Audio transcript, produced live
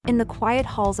In the quiet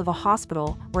halls of a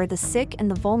hospital, where the sick and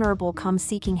the vulnerable come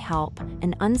seeking help,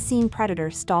 an unseen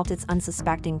predator stalked its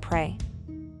unsuspecting prey.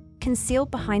 Concealed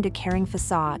behind a caring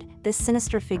facade, this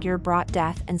sinister figure brought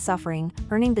death and suffering,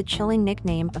 earning the chilling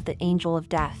nickname of the Angel of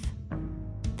Death.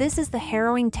 This is the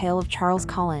harrowing tale of Charles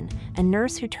Cullen, a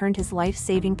nurse who turned his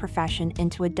life-saving profession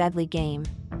into a deadly game.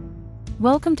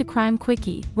 Welcome to Crime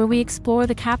Quickie, where we explore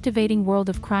the captivating world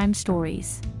of crime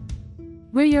stories.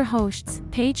 We're your hosts,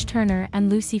 Paige Turner and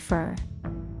Lucy Furr.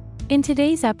 In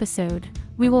today's episode,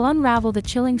 we will unravel the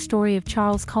chilling story of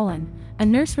Charles Cullen, a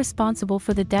nurse responsible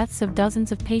for the deaths of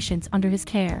dozens of patients under his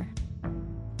care.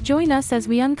 Join us as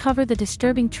we uncover the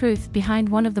disturbing truth behind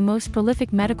one of the most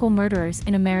prolific medical murderers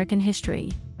in American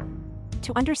history.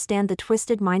 To understand the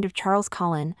twisted mind of Charles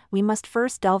Cullen, we must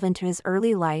first delve into his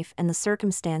early life and the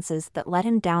circumstances that led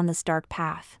him down this dark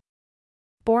path.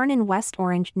 Born in West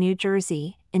Orange, New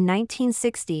Jersey, in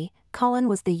 1960, Cullen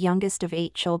was the youngest of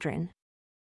 8 children.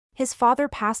 His father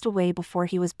passed away before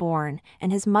he was born,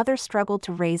 and his mother struggled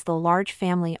to raise the large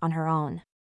family on her own.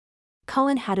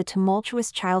 Cullen had a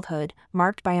tumultuous childhood,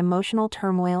 marked by emotional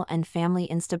turmoil and family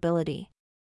instability.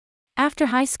 After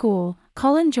high school,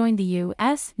 Cullen joined the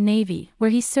U.S. Navy,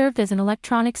 where he served as an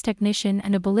electronics technician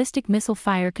and a ballistic missile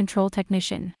fire control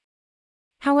technician.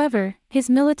 However, his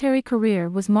military career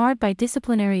was marred by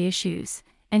disciplinary issues,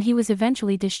 and he was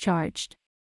eventually discharged.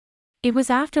 It was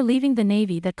after leaving the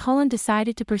Navy that Cullen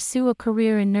decided to pursue a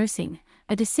career in nursing,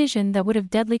 a decision that would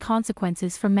have deadly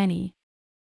consequences for many.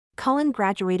 Cullen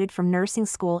graduated from nursing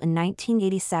school in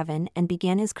 1987 and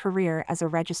began his career as a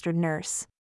registered nurse.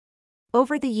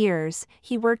 Over the years,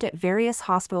 he worked at various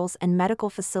hospitals and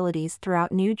medical facilities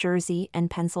throughout New Jersey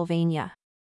and Pennsylvania.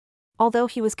 Although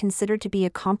he was considered to be a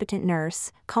competent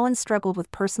nurse, Cullen struggled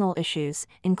with personal issues,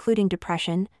 including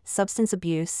depression, substance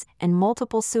abuse, and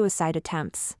multiple suicide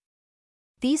attempts.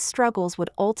 These struggles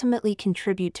would ultimately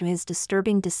contribute to his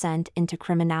disturbing descent into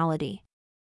criminality.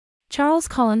 Charles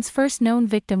Cullen's first known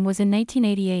victim was in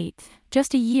 1988,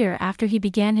 just a year after he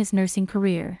began his nursing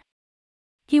career.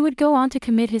 He would go on to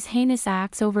commit his heinous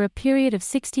acts over a period of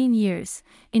 16 years,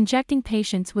 injecting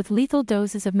patients with lethal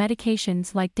doses of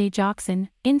medications like digoxin,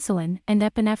 insulin, and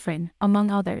epinephrine, among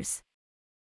others.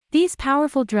 These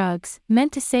powerful drugs,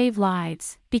 meant to save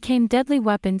lives, became deadly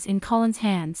weapons in Cullen's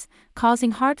hands,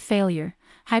 causing heart failure,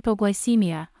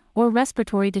 hypoglycemia, or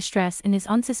respiratory distress in his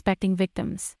unsuspecting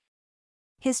victims.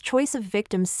 His choice of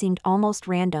victims seemed almost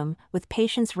random, with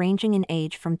patients ranging in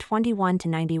age from 21 to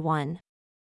 91.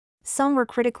 Some were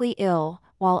critically ill,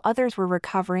 while others were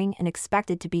recovering and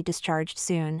expected to be discharged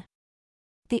soon.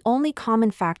 The only common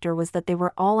factor was that they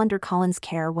were all under Cullen's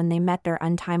care when they met their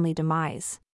untimely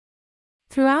demise.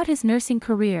 Throughout his nursing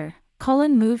career,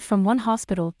 Cullen moved from one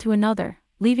hospital to another,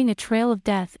 leaving a trail of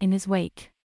death in his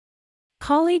wake.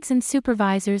 Colleagues and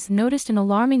supervisors noticed an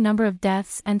alarming number of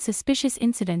deaths and suspicious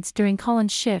incidents during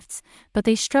Cullen's shifts, but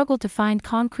they struggled to find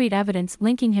concrete evidence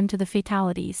linking him to the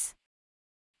fatalities.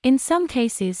 In some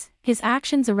cases, his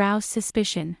actions aroused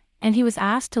suspicion, and he was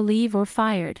asked to leave or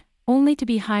fired, only to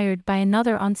be hired by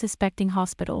another unsuspecting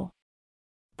hospital.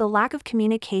 The lack of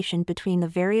communication between the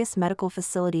various medical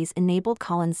facilities enabled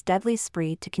Cullen's deadly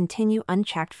spree to continue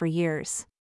unchecked for years.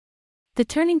 The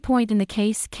turning point in the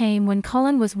case came when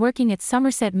Cullen was working at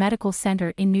Somerset Medical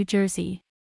Center in New Jersey.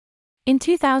 In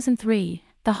 2003,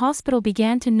 the hospital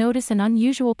began to notice an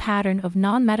unusual pattern of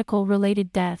non-medical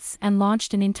related deaths and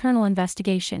launched an internal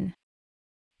investigation.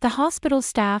 The hospital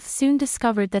staff soon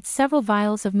discovered that several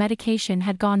vials of medication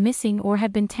had gone missing or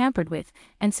had been tampered with,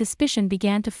 and suspicion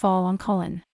began to fall on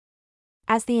Cullen.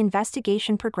 As the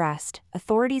investigation progressed,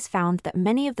 authorities found that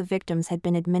many of the victims had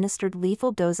been administered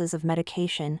lethal doses of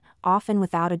medication, often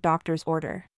without a doctor's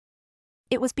order.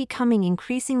 It was becoming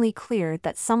increasingly clear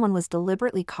that someone was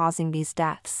deliberately causing these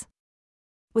deaths.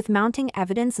 With mounting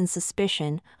evidence and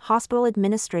suspicion, hospital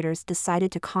administrators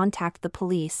decided to contact the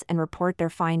police and report their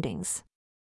findings.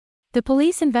 The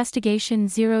police investigation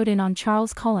zeroed in on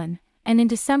Charles Cullen, and in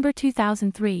December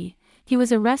 2003, he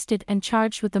was arrested and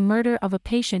charged with the murder of a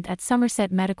patient at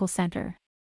Somerset Medical Center.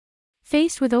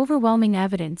 Faced with overwhelming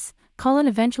evidence, Cullen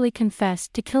eventually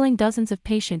confessed to killing dozens of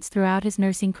patients throughout his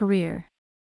nursing career.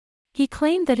 He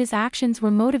claimed that his actions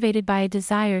were motivated by a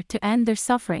desire to end their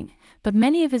suffering, but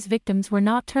many of his victims were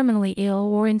not terminally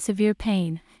ill or in severe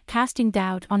pain, casting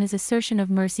doubt on his assertion of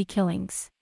mercy killings.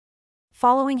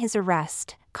 Following his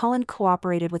arrest, Cullen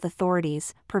cooperated with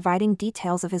authorities, providing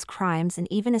details of his crimes and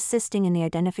even assisting in the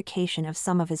identification of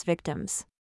some of his victims.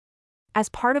 As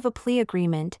part of a plea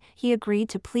agreement, he agreed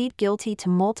to plead guilty to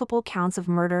multiple counts of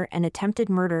murder and attempted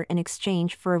murder in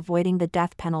exchange for avoiding the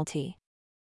death penalty.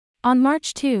 On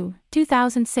March 2,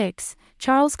 2006,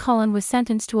 Charles Cullen was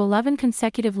sentenced to 11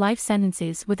 consecutive life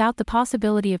sentences without the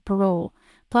possibility of parole,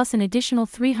 plus an additional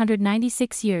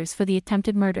 396 years for the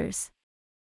attempted murders.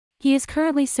 He is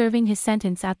currently serving his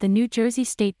sentence at the New Jersey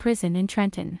State Prison in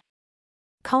Trenton.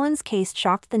 Cullen's case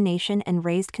shocked the nation and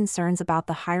raised concerns about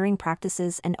the hiring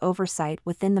practices and oversight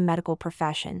within the medical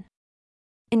profession.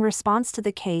 In response to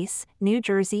the case, New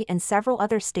Jersey and several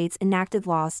other states enacted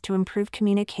laws to improve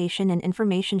communication and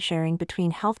information sharing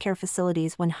between healthcare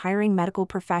facilities when hiring medical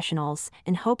professionals,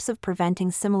 in hopes of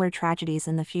preventing similar tragedies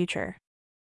in the future.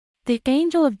 The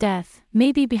angel of death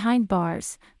may be behind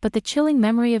bars, but the chilling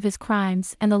memory of his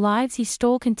crimes and the lives he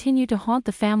stole continue to haunt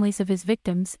the families of his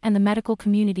victims and the medical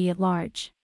community at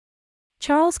large.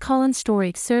 Charles Cullen's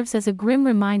story serves as a grim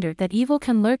reminder that evil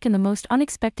can lurk in the most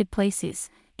unexpected places,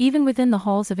 even within the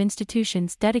halls of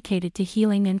institutions dedicated to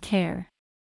healing and care.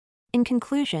 In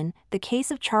conclusion, the case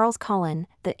of Charles Cullen,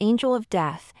 the Angel of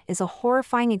Death, is a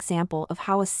horrifying example of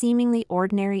how a seemingly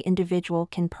ordinary individual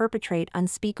can perpetrate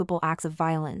unspeakable acts of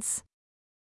violence.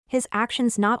 His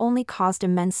actions not only caused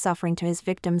immense suffering to his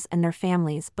victims and their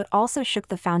families but also shook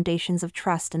the foundations of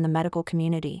trust in the medical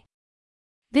community.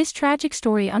 This tragic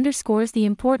story underscores the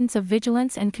importance of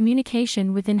vigilance and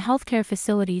communication within healthcare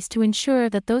facilities to ensure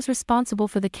that those responsible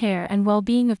for the care and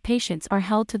well-being of patients are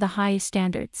held to the highest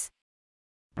standards.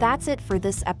 That's it for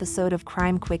this episode of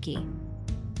Crime Quickie.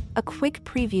 A quick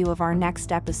preview of our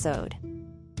next episode.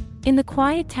 In the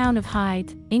quiet town of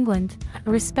Hyde, England, a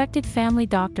respected family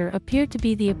doctor appeared to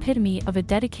be the epitome of a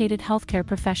dedicated healthcare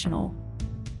professional.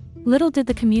 Little did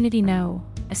the community know,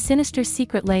 a sinister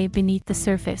secret lay beneath the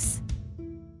surface.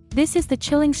 This is the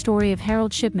chilling story of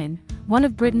Harold Shipman, one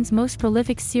of Britain's most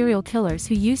prolific serial killers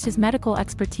who used his medical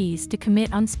expertise to commit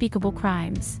unspeakable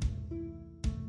crimes.